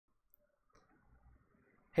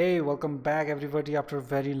Hey, welcome back everybody after a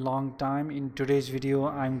very long time. In today's video,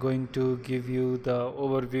 I'm going to give you the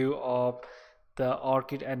overview of the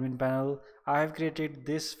Orchid admin panel. I have created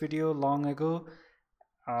this video long ago.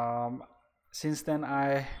 Um, since then,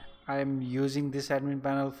 I'm using this admin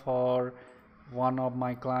panel for one of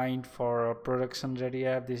my client for a production ready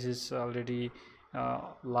app. This is already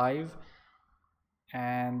live,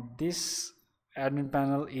 and this admin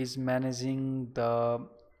panel is managing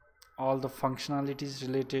all the functionalities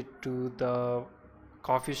related to the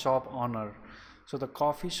coffee shop owner. So the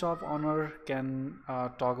coffee shop owner can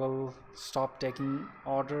toggle stop taking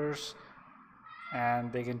orders,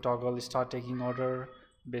 and they can toggle start taking order,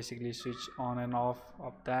 basically switch on and off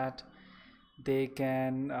of that. They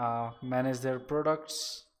can manage their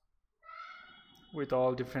products with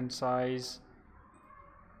all different size.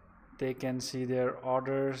 They can see their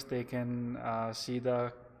orders, they can see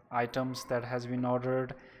the items that has been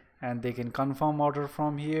ordered, and they can confirm order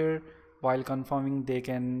from here. While confirming, they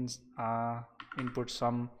can input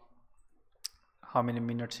some how many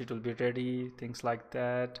minutes it will be ready, things like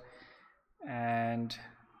that. And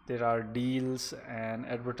there are deals and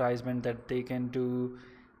advertisement that they can do.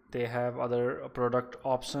 They have other product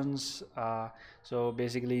options. So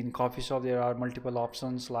basically in coffee shop there are multiple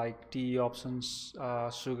options like tea options,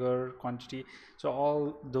 sugar quantity, so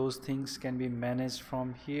all those things can be managed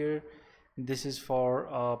from here. This is for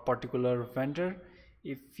a particular vendor.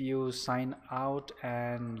 If you sign out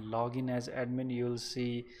and log in as admin, you'll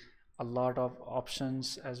see a lot of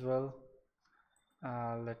options as well.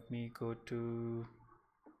 Let me go to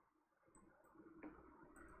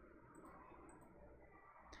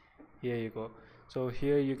here you go. So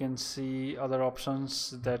here you can see other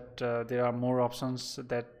options that there are more options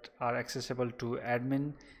that are accessible to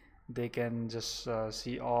admin. They can just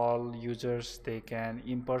see all users. They can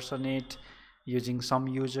impersonate using some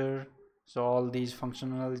user. So all these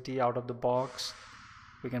functionality out of the box.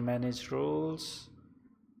 We can manage roles.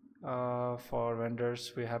 For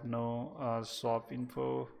vendors we have no swap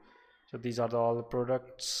info. So these are all the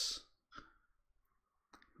products.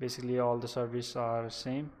 Basically all the service are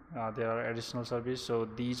same. There are additional service. So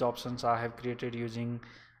these options I have created using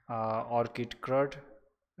Orchid CRUD.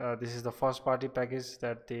 This is the first party package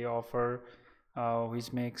that they offer,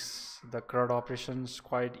 which makes the CRUD operations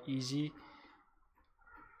quite easy.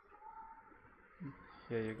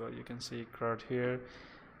 Here you go, you can see CRUD here.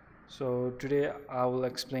 So today I will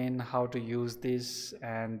explain how to use this,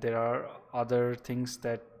 and there are other things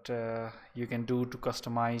that you can do to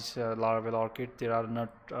customize Laravel Orchid. There are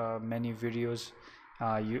not many videos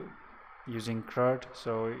using CRUD,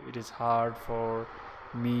 so it is hard for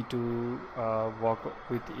me to work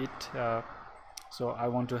with it. So I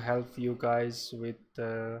want to help you guys with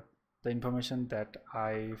the information that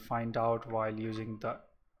I find out while using the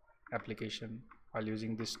application, while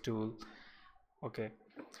using this tool. Okay,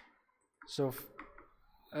 so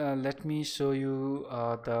let me show you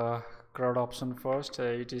the CRUD option first.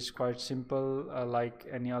 It is quite simple, like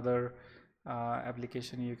any other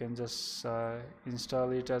application. You can just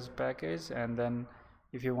install it as a package, and then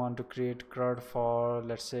if you want to create CRUD for,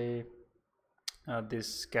 let's say,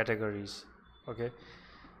 these categories, okay,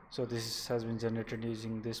 so this has been generated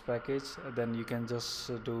using this package. Then you can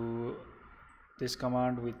just do this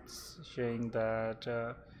command with showing that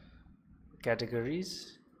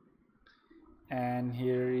categories, and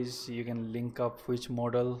here is you can link up which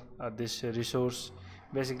model this resource.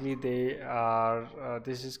 Basically they are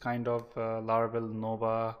this is kind of Laravel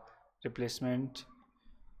Nova replacement.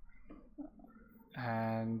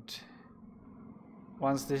 And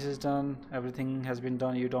once this is done, everything has been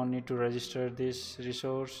done. You don't need to register this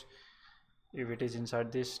resource. If it is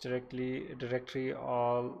inside this directory,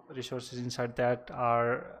 all resources inside that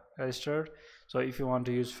are registered. So if you want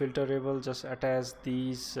to use filterable, just attach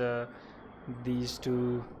these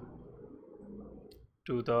two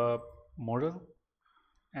to the model,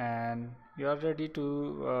 and you are ready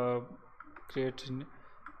to create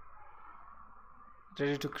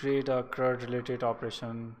a CRUD related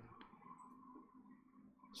operation.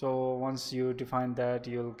 So once you define that,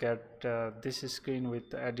 you'll get this screen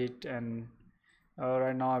with edit, and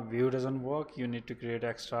right now view doesn't work. You need to create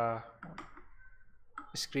extra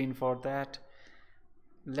screen for that.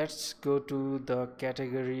 Let's go to the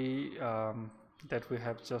category that we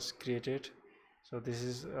have just created. So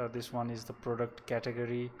this one is the product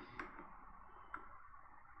category.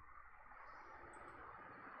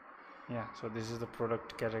 Yeah, so this is the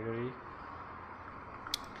product category.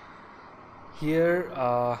 Here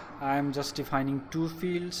I'm just defining two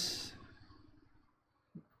fields,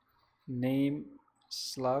 name,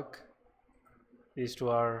 slug. These two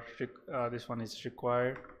are this one is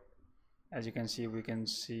required. As you can see, we can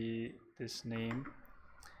see this name.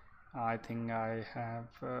 I think I have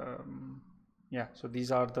yeah, so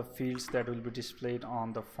these are the fields that will be displayed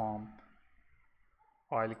on the form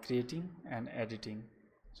while creating and editing.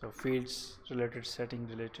 So fields related, setting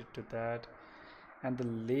related to that, and the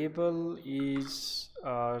label is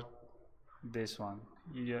this one.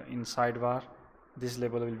 In sidebar, this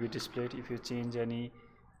label will be displayed. If you change any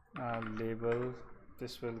label,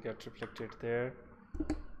 this will get reflected there.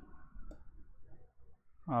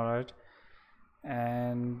 All right,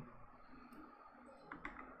 and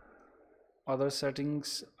other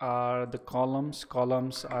settings are the columns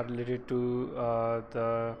are related to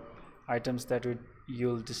the items that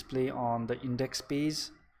you'll display on the index page.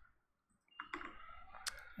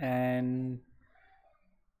 And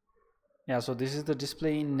yeah, so this is the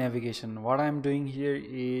display in navigation. What I'm doing here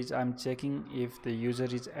is I'm checking if the user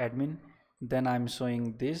is admin, then I'm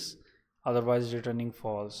showing this, otherwise returning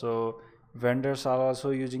false. So vendors are also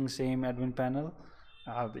using same admin panel.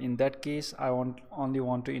 In that case, I only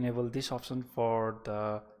want to enable this option for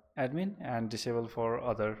the admin and disable for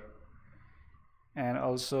other. And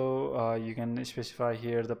also you can specify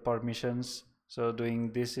here the permissions. So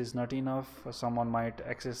doing this is not enough. Someone might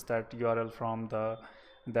access that URL from the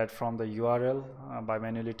URL by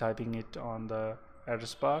manually typing it on the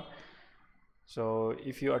address bar. So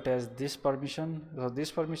if you attach this permission, so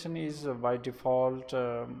this permission is by default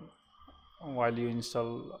while you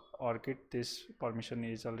install Orchid, this permission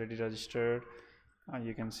is already registered.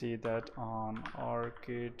 You can see that on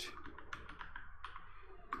Orchid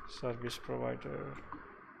service provider.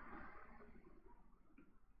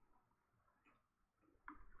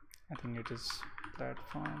 I think it is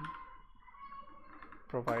platform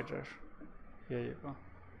provider. Here you go.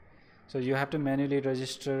 So you have to manually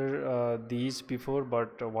register these before,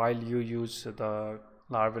 but while you use the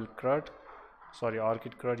Laravel CRUD, sorry,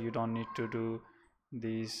 Orchid CRUD, you don't need to do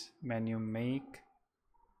these menu make.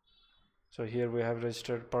 So here we have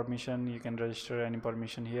registered permission. You can register any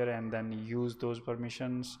permission here and then use those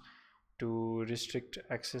permissions to restrict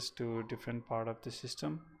access to different part of the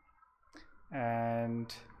system.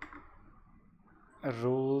 And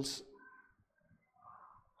rules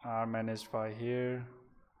are managed by here.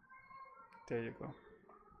 There you go.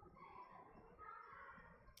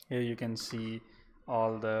 Here you can see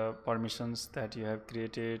all the permissions that you have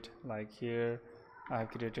created. Like here I have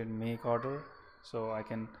created make order, so I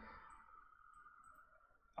can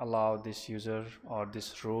allow this user or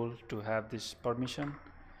this role to have this permission.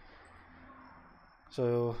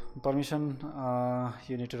 So permission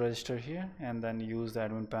you need to register here and then use the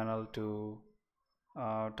admin panel to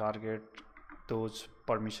target those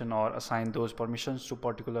permission or assign those permissions to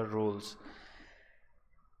particular roles.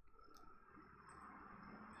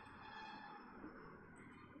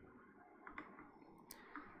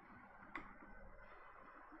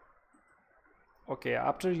 Okay,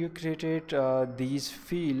 after you created these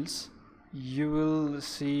fields, you will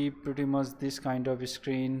see pretty much this kind of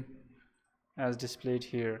screen as displayed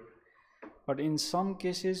here. But in some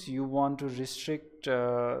cases you want to restrict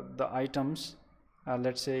the items,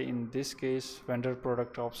 let's say in this case vendor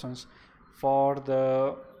product options. For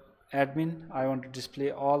the admin, I want to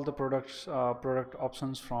display all the product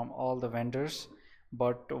options from all the vendors,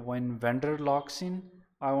 but when vendor logs in,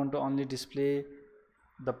 I want to only display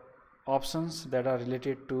the options that are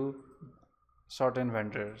related to certain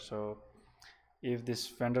vendor. So if this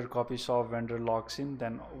vendor copies of vendor logs in,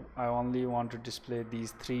 then I only want to display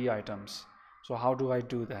these 3 items. So how do I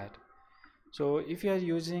do that? So if you are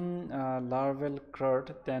using Laravel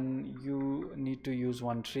CRUD, then you need to use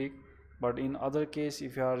one trick. But in other case,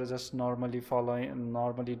 if you are just normally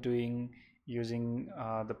doing using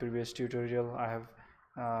the previous tutorial, I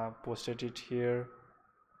have posted it here.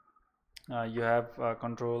 You have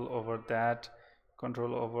control over that,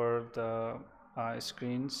 control over the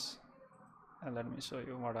screens. Let me show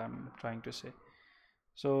you what I'm trying to say.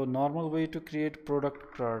 So normal way to create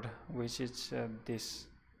product CRUD, which is this,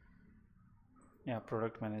 yeah,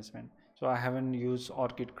 product management. So I haven't used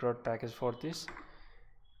Orchid CRUD package for this.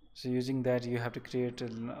 So using that, you have to create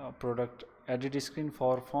a product edit screen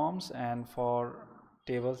for forms, and for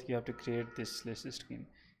tables you have to create this list screen.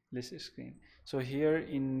 So here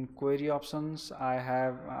in query options,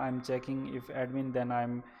 I'm checking if admin, then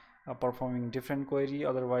I'm performing different query,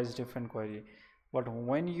 otherwise different query. But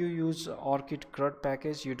when you use Orchid CRUD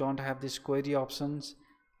package, you don't have this query options.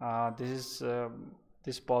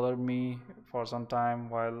 This bothered me for some time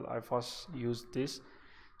while I first used this.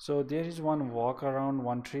 So there is one workaround,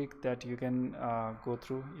 one trick that you can go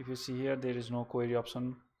through. If you see here, there is no query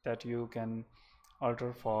option that you can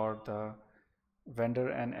alter for the vendor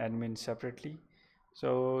and admin separately.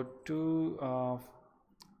 So to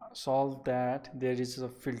solve that, there is a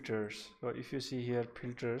filters. So if you see here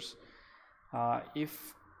filters,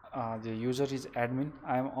 if the user is admin,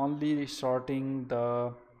 I am only sorting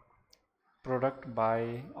the product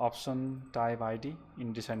by option type ID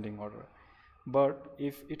in descending order. But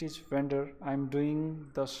if it is vendor, I'm doing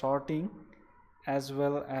the sorting as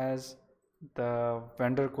well as the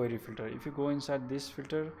vendor query filter. If you go inside this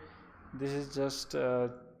filter, this is just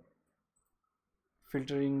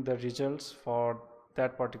filtering the results for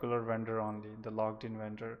that particular vendor only, the logged in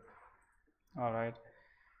vendor. All right,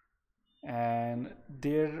 and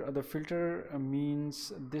there the filter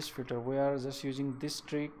means this filter, we are just using this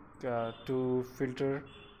trick to filter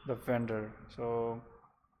the vendor. So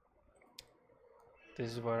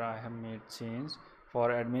this is where I have made change. For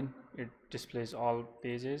admin, it displays all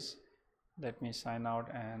pages. Let me sign out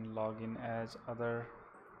and log in as other,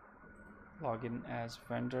 login as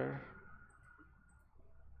vendor.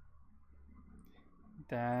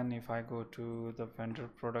 Then if I go to the vendor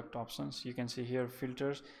product options, you can see here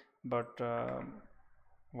filters, but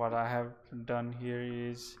what I have done here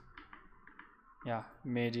is, yeah,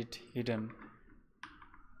 made it hidden.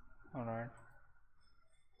 All right,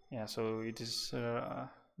 yeah, so it is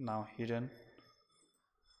now hidden.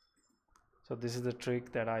 So this is the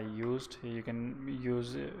trick that I used. You can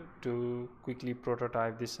use to quickly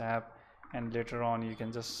prototype this app, and later on you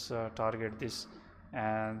can just target this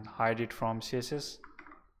and hide it from CSS.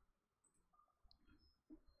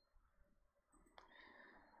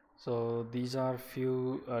 So these are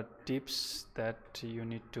few tips that you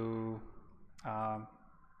need to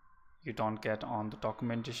you don't get on the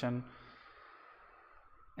documentation.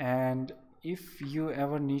 And if you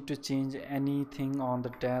ever need to change anything on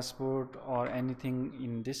the dashboard or anything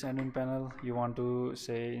in this admin panel, you want to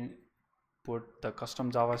say put the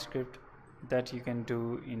custom JavaScript, that you can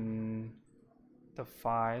do in the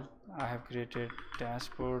file. I have created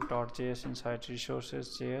dashboard.js inside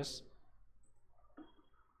resources.js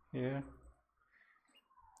here,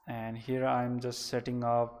 and here I'm just setting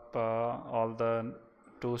up all the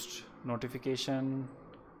toast notification,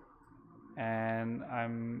 and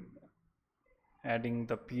I'm adding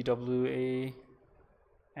the PWA,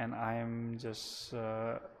 and I am just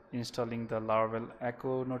installing the Laravel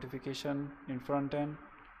echo notification in front end.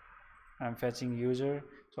 I'm fetching user,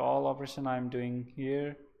 so all operation I'm doing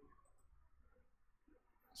here.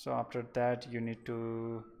 So after that you need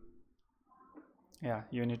to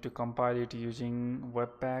compile it using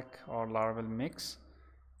Webpack or Laravel mix,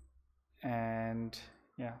 and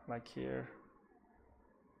yeah, like here.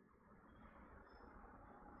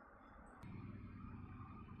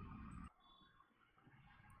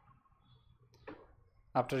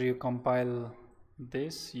 After you compile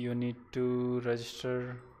this, you need to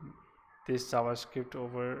register this JavaScript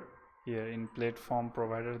over here in platform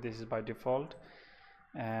provider. This is by default,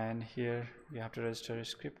 and here you have to register a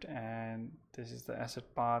script, and this is the asset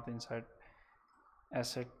path inside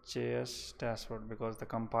asset.js dashboard, because the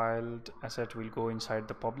compiled asset will go inside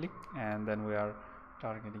the public, and then we are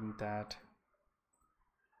targeting that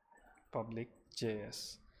public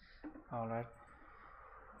JS. All right,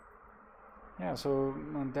 yeah, so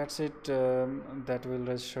that's it. That will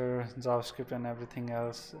register JavaScript, and everything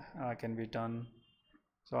else can be done.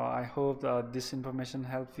 So I hope this information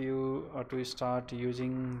helps you to start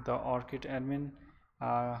using the Orchid admin.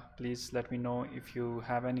 Please let me know if you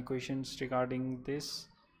have any questions regarding this.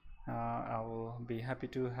 I will be happy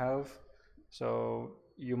to help. So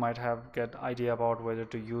you might have get idea about whether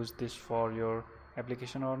to use this for your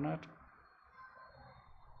application or not.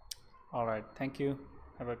 All right, thank you.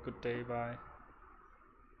 Have a good day. Bye.